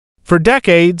For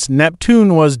decades,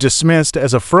 Neptune was dismissed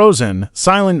as a frozen,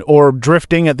 silent orb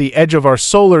drifting at the edge of our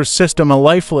solar system, a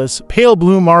lifeless, pale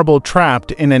blue marble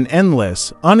trapped in an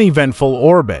endless, uneventful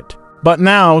orbit. But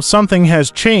now, something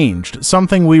has changed,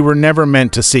 something we were never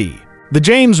meant to see. The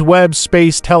James Webb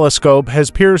Space Telescope has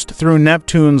pierced through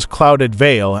Neptune's clouded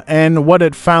veil, and what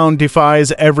it found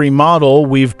defies every model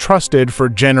we've trusted for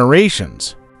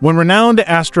generations. When renowned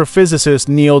astrophysicist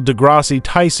Neil deGrasse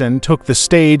Tyson took the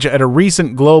stage at a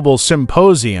recent global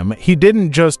symposium, he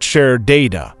didn't just share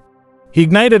data. He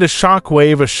ignited a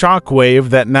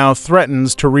shockwave that now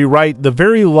threatens to rewrite the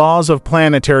very laws of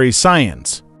planetary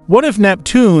science. What if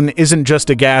Neptune isn't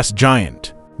just a gas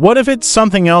giant? What if it's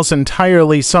something else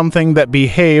entirely, something that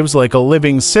behaves like a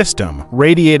living system,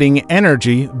 radiating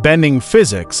energy, bending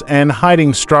physics, and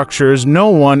hiding structures no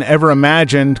one ever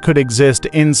imagined could exist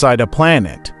inside a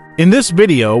planet? In this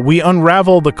video, we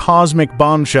unravel the cosmic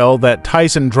bombshell that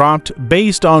Tyson dropped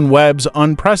based on Webb's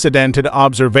unprecedented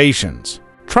observations.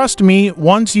 Trust me,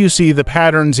 once you see the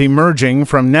patterns emerging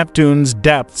from Neptune's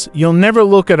depths, you'll never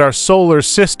look at our solar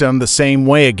system the same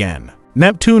way again.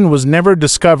 Neptune was never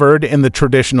discovered in the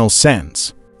traditional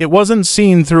sense. It wasn't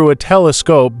seen through a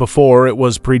telescope before it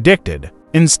was predicted.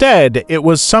 Instead, it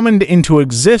was summoned into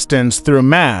existence through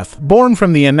math, born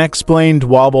from the unexplained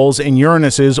wobbles in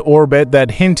Uranus's orbit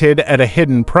that hinted at a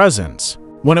hidden presence.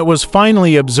 When it was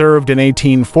finally observed in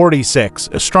 1846,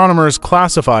 astronomers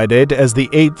classified it as the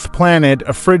eighth planet,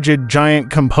 a frigid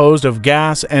giant composed of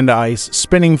gas and ice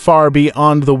spinning far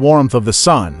beyond the warmth of the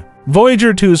sun.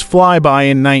 Voyager 2's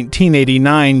flyby in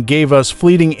 1989 gave us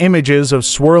fleeting images of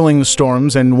swirling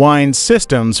storms and wind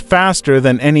systems faster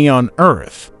than any on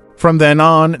Earth. From then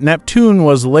on, Neptune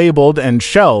was labeled and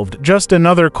shelved, just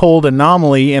another cold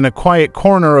anomaly in a quiet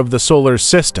corner of the solar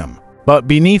system. But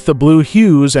beneath the blue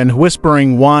hues and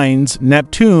whispering whines,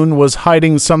 Neptune was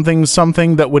hiding something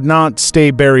that would not stay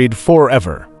buried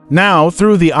forever. Now,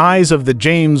 through the eyes of the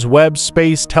James Webb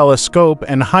Space Telescope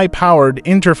and high-powered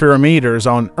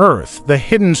interferometers on Earth, the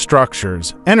hidden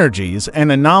structures, energies,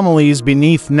 and anomalies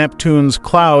beneath Neptune's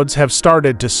clouds have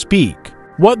started to speak.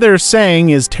 What they're saying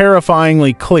is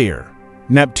terrifyingly clear.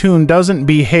 Neptune doesn't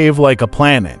behave like a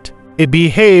planet. It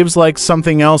behaves like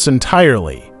something else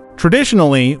entirely.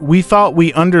 Traditionally, we thought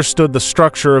we understood the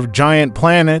structure of giant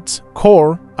planets: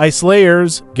 core, ice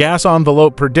layers, gas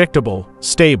envelope, predictable,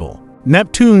 stable.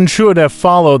 Neptune should have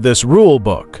followed this rule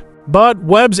book. But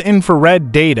Webb's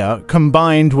infrared data,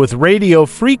 combined with radio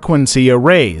frequency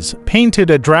arrays,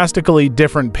 painted a drastically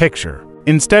different picture.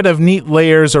 Instead of neat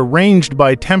layers arranged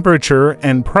by temperature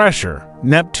and pressure,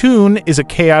 Neptune is a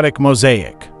chaotic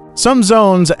mosaic. Some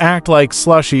zones act like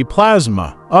slushy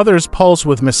plasma, others pulse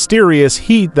with mysterious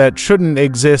heat that shouldn't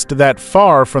exist that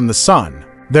far from the sun.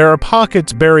 There are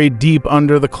pockets buried deep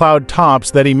under the cloud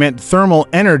tops that emit thermal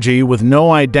energy with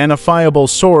no identifiable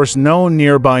source, no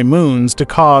nearby moons to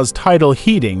cause tidal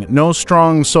heating, no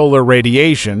strong solar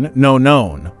radiation, no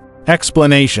known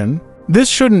explanation. This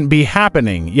shouldn't be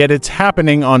happening, yet it's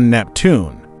happening on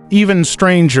Neptune. Even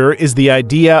stranger is the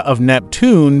idea of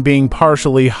Neptune being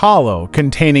partially hollow,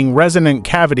 containing resonant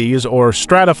cavities or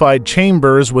stratified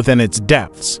chambers within its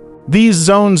depths. These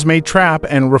zones may trap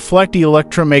and reflect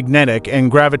electromagnetic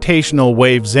and gravitational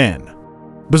waves in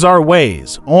bizarre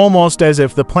ways, almost as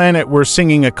if the planet were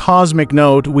singing a cosmic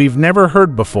note we've never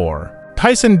heard before.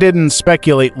 Tyson didn't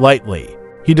speculate lightly.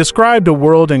 He described a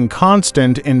world in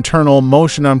constant internal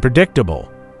motion, unpredictable,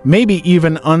 maybe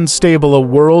even unstable, a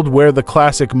world where the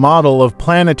classic model of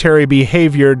planetary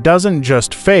behavior doesn't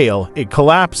just fail, it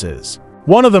collapses.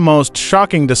 One of the most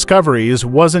shocking discoveries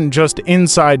wasn't just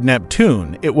inside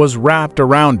Neptune, it was wrapped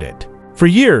around it. For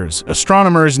years,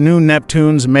 astronomers knew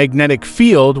Neptune's magnetic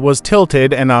field was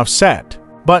tilted and offset.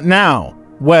 But now,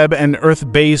 Webb and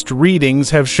Earth-based readings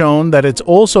have shown that it's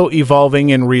also evolving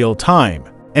in real time.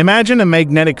 Imagine a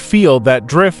magnetic field that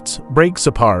drifts, breaks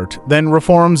apart, then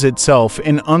reforms itself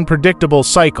in unpredictable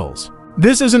cycles.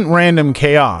 This isn't random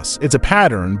chaos, it's a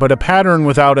pattern, but a pattern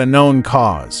without a known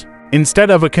cause. Instead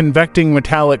of a convecting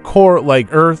metallic core like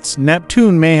Earth's,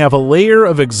 Neptune may have a layer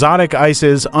of exotic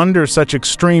ices under such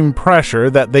extreme pressure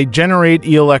that they generate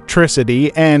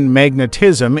electricity and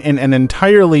magnetism in an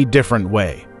entirely different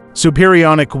way.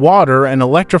 Supersonic water, an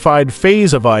electrified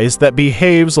phase of ice that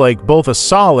behaves like both a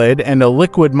solid and a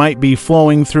liquid, might be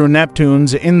flowing through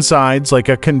Neptune's insides like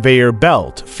a conveyor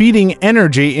belt, feeding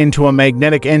energy into a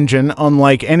magnetic engine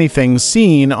unlike anything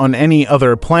seen on any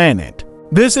other planet.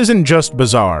 This isn't just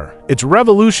bizarre, it's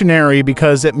revolutionary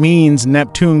because it means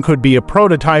Neptune could be a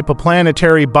prototype, a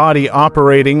planetary body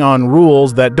operating on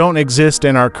rules that don't exist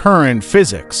in our current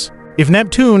physics. If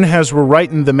Neptune has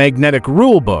rewritten the magnetic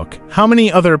rulebook, how many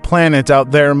other planets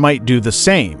out there might do the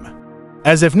same?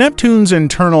 As if Neptune's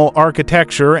internal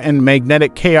architecture and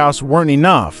magnetic chaos weren't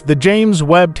enough, the James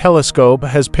Webb Telescope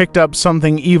has picked up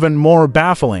something even more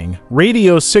baffling: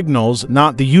 radio signals,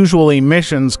 not the usual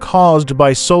emissions caused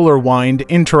by solar wind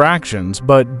interactions,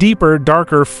 but deeper,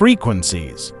 darker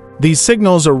frequencies. These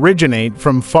signals originate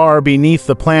from far beneath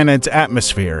the planet's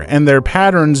atmosphere, and their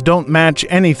patterns don't match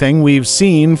anything we've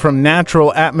seen from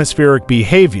natural atmospheric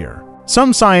behavior.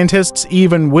 Some scientists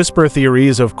even whisper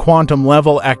theories of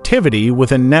quantum-level activity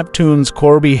within Neptune's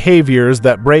core behaviors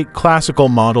that break classical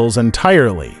models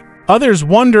entirely. Others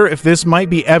wonder if this might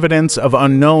be evidence of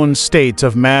unknown states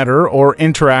of matter or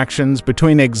interactions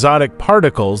between exotic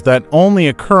particles that only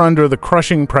occur under the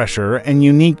crushing pressure and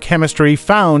unique chemistry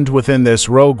found within this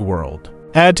rogue world.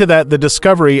 Add to that the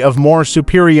discovery of more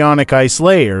superionic ice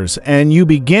layers, and you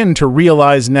begin to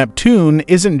realize Neptune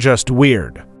isn't just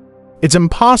weird. It's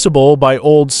impossible by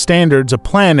old standards a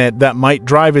planet that might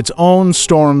drive its own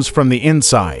storms from the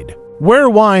inside.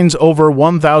 Where winds over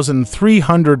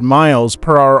 1,300 miles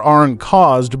per hour aren't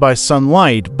caused by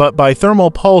sunlight, but by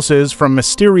thermal pulses from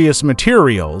mysterious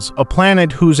materials, a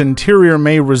planet whose interior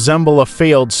may resemble a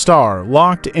failed star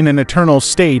locked in an eternal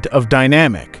state of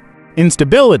dynamic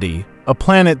instability, a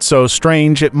planet so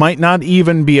strange it might not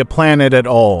even be a planet at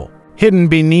all. Hidden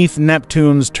beneath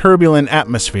Neptune's turbulent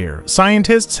atmosphere,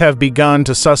 scientists have begun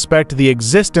to suspect the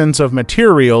existence of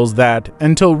materials that,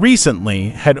 until recently,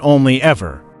 had only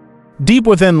ever. Deep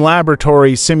within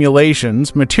laboratory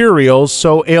simulations, materials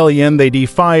so alien they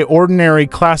defy ordinary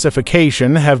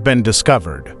classification have been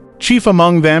discovered. Chief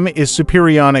among them is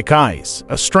superionic ice,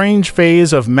 a strange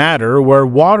phase of matter where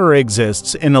water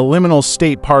exists in a liminal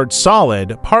state, part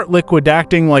solid, part liquid,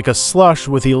 acting like a slush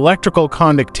with electrical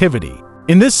conductivity.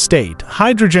 In this state,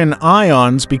 hydrogen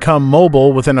ions become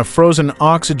mobile within a frozen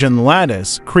oxygen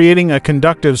lattice, creating a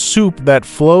conductive soup that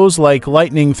flows like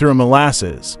lightning through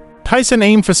molasses. Tyson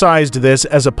emphasized this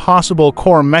as a possible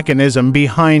core mechanism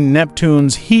behind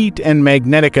Neptune's heat and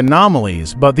magnetic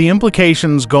anomalies, but the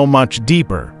implications go much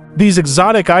deeper. These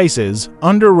exotic ices,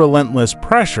 under relentless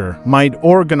pressure, might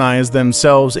organize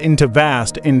themselves into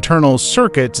vast internal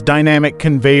circuits, dynamic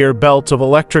conveyor belts of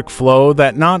electric flow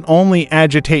that not only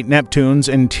agitate Neptune's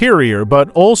interior but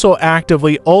also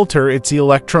actively alter its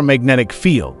electromagnetic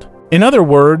field. In other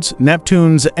words,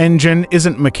 Neptune's engine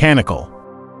isn't mechanical.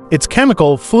 It's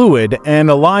chemical, fluid, and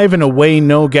alive in a way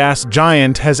no gas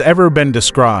giant has ever been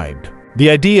described. The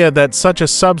idea that such a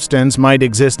substance might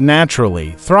exist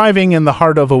naturally, thriving in the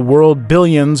heart of a world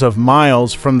billions of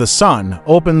miles from the sun,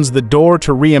 opens the door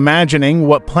to reimagining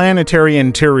what planetary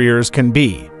interiors can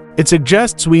be. It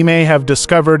suggests we may have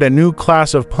discovered a new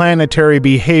class of planetary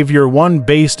behavior, one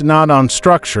based not on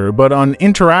structure but on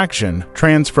interaction,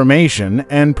 transformation,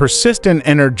 and persistent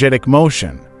energetic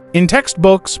motion. In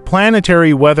textbooks,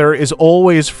 planetary weather is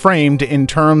always framed in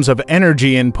terms of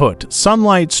energy input,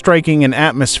 sunlight striking an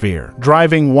atmosphere,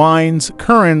 driving winds,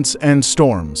 currents, and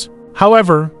storms.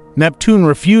 However, Neptune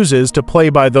refuses to play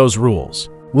by those rules.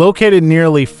 Located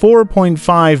nearly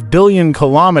 4.5 billion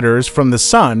kilometers from the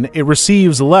Sun, it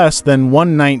receives less than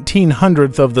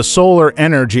 1/1900th of the solar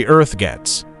energy Earth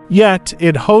gets. Yet,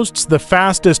 it hosts the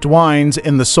fastest winds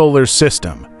in the solar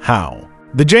system. How?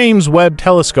 The James Webb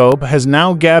Telescope has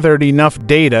now gathered enough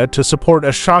data to support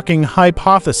a shocking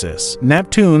hypothesis: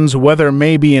 Neptune's weather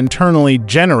may be internally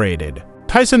generated.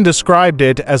 Tyson described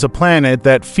it as a planet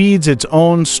that feeds its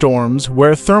own storms,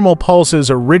 where thermal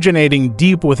pulses originating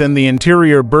deep within the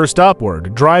interior burst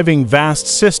upward, driving vast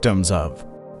systems of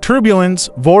turbulence,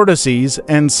 vortices,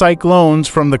 and cyclones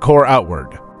from the core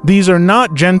outward. These are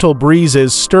not gentle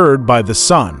breezes stirred by the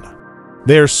sun.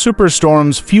 They are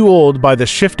superstorms fueled by the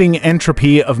shifting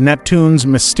entropy of Neptune's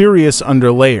mysterious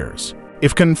underlayers.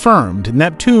 If confirmed,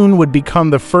 Neptune would become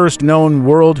the first known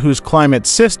world whose climate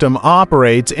system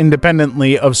operates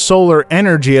independently of solar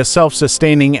energy, a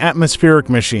self-sustaining atmospheric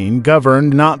machine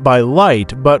governed not by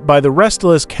light but by the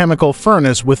restless chemical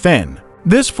furnace within.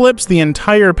 This flips the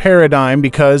entire paradigm,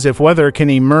 because if weather can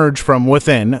emerge from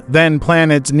within, then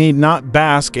planets need not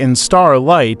bask in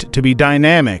starlight to be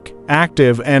dynamic,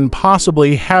 active, and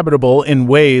possibly habitable in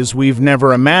ways we've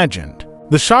never imagined.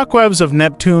 The shockwaves of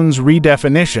Neptune's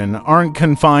redefinition aren't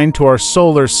confined to our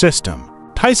solar system.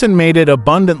 Tyson made it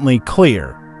abundantly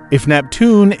clear: if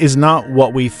Neptune is not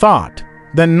what we thought,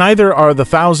 then neither are the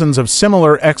thousands of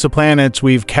similar exoplanets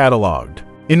we've cataloged.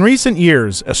 In recent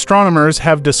years, astronomers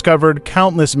have discovered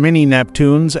countless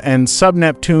mini-Neptunes and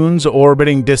sub-Neptunes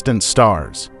orbiting distant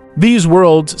stars. These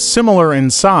worlds, similar in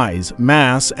size,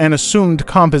 mass, and assumed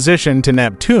composition to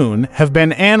Neptune, have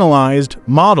been analyzed,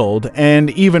 modeled, and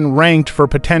even ranked for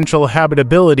potential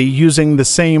habitability using the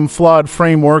same flawed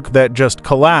framework that just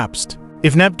collapsed.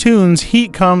 If Neptune's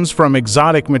heat comes from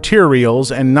exotic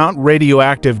materials and not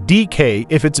radioactive decay,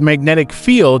 if its magnetic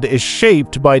field is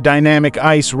shaped by dynamic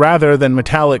ice rather than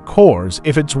metallic cores,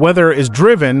 if its weather is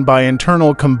driven by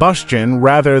internal combustion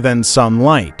rather than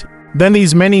sunlight, then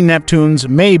these many Neptunes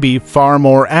may be far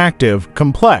more active,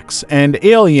 complex, and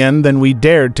alien than we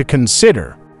dared to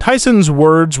consider. Tyson's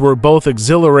words were both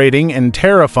exhilarating and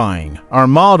terrifying. Our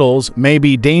models may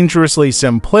be dangerously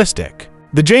simplistic.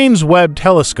 The James Webb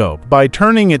Telescope, by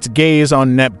turning its gaze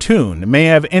on Neptune, may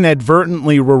have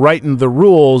inadvertently rewritten the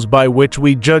rules by which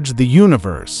we judge the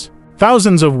universe.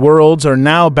 Thousands of worlds are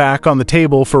now back on the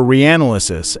table for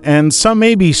reanalysis, and some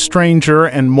may be stranger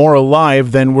and more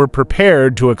alive than we're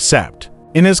prepared to accept.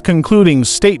 In his concluding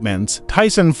statements,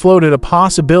 Tyson floated a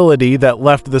possibility that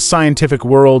left the scientific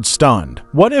world stunned.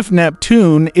 What if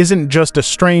Neptune isn't just a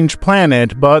strange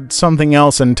planet, but something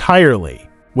else entirely?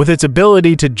 With its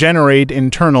ability to generate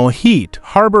internal heat,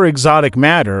 harbor exotic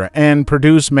matter, and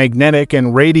produce magnetic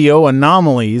and radio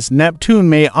anomalies, Neptune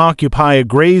may occupy a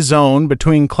gray zone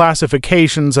between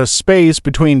classifications, a space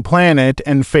between planet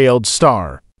and failed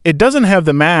star. It doesn't have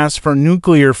the mass for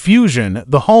nuclear fusion,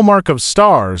 the hallmark of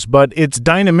stars, but its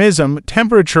dynamism,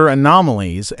 temperature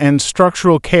anomalies, and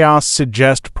structural chaos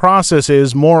suggest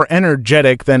processes more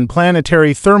energetic than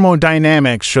planetary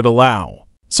thermodynamics should allow.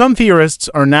 Some theorists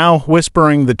are now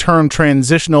whispering the term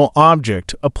transitional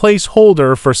object, a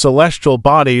placeholder for celestial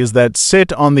bodies that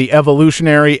sit on the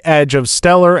evolutionary edge of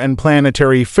stellar and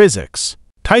planetary physics.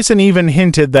 Tyson even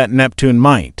hinted that Neptune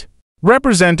might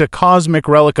represent a cosmic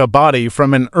relic body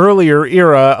from an earlier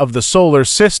era of the solar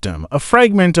system, a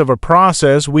fragment of a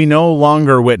process we no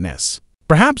longer witness.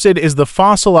 Perhaps it is the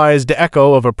fossilized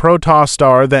echo of a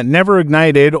protostar that never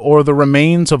ignited, or the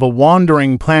remains of a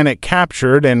wandering planet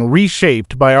captured and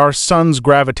reshaped by our sun's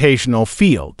gravitational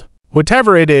field.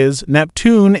 Whatever it is,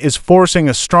 Neptune is forcing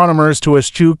astronomers to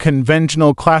eschew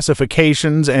conventional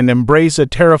classifications and embrace a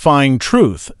terrifying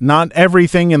truth: not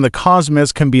everything in the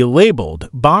cosmos can be labeled,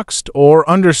 boxed, or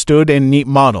understood in neat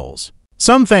models.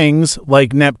 Some things,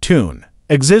 like Neptune,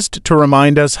 exist to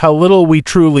remind us how little we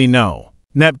truly know.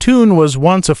 Neptune was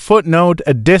once a footnote,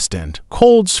 a distant,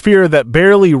 cold sphere that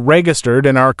barely registered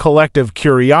in our collective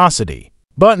curiosity.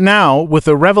 But now, with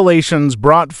the revelations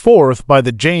brought forth by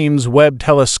the James Webb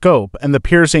Telescope and the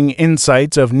piercing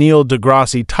insights of Neil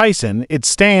deGrasse Tyson, it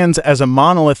stands as a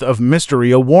monolith of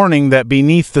mystery, a warning that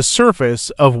beneath the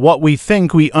surface of what we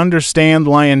think we understand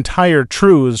lie entire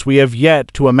truths we have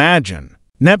yet to imagine.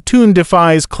 Neptune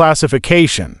defies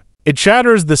classification. It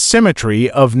shatters the symmetry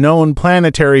of known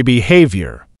planetary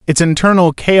behavior. Its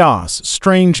internal chaos,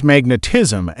 strange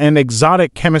magnetism, and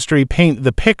exotic chemistry paint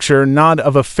the picture not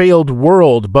of a failed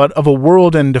world but of a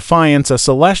world in defiance, a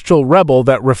celestial rebel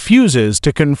that refuses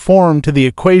to conform to the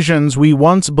equations we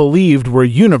once believed were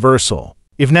universal.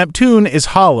 If Neptune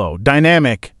is hollow,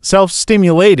 dynamic,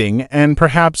 self-stimulating, and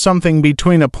perhaps something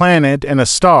between a planet and a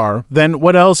star, then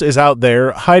what else is out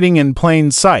there hiding in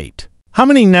plain sight? How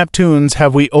many Neptunes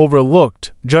have we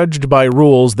overlooked, judged by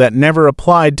rules that never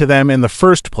applied to them in the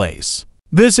first place?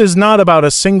 This is not about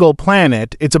a single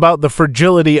planet, it's about the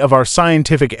fragility of our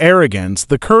scientific arrogance,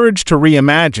 the courage to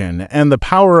reimagine, and the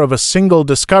power of a single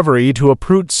discovery to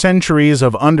uproot centuries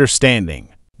of understanding.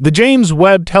 The James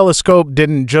Webb Telescope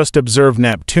didn't just observe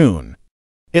Neptune.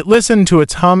 It listened to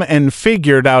its hum and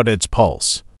figured out its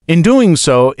pulse. In doing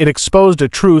so, it exposed a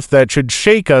truth that should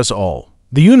shake us all.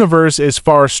 The universe is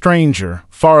far stranger,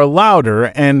 far louder,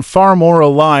 and far more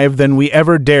alive than we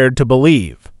ever dared to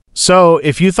believe. So,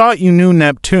 if you thought you knew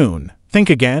Neptune, think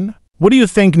again. What do you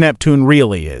think Neptune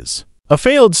really is? A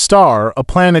failed star, a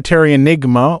planetary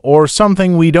enigma, or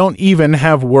something we don't even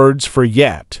have words for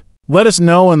yet? Let us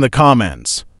know in the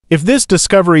comments. If this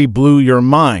discovery blew your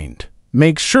mind,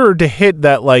 make sure to hit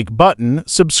that like button,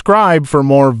 subscribe for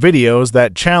more videos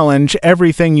that challenge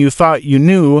everything you thought you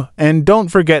knew, and don't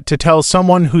forget to tell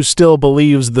someone who still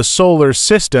believes the solar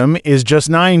system is just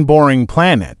 9 boring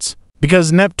planets.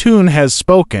 Because Neptune has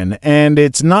spoken, and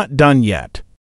it's not done yet.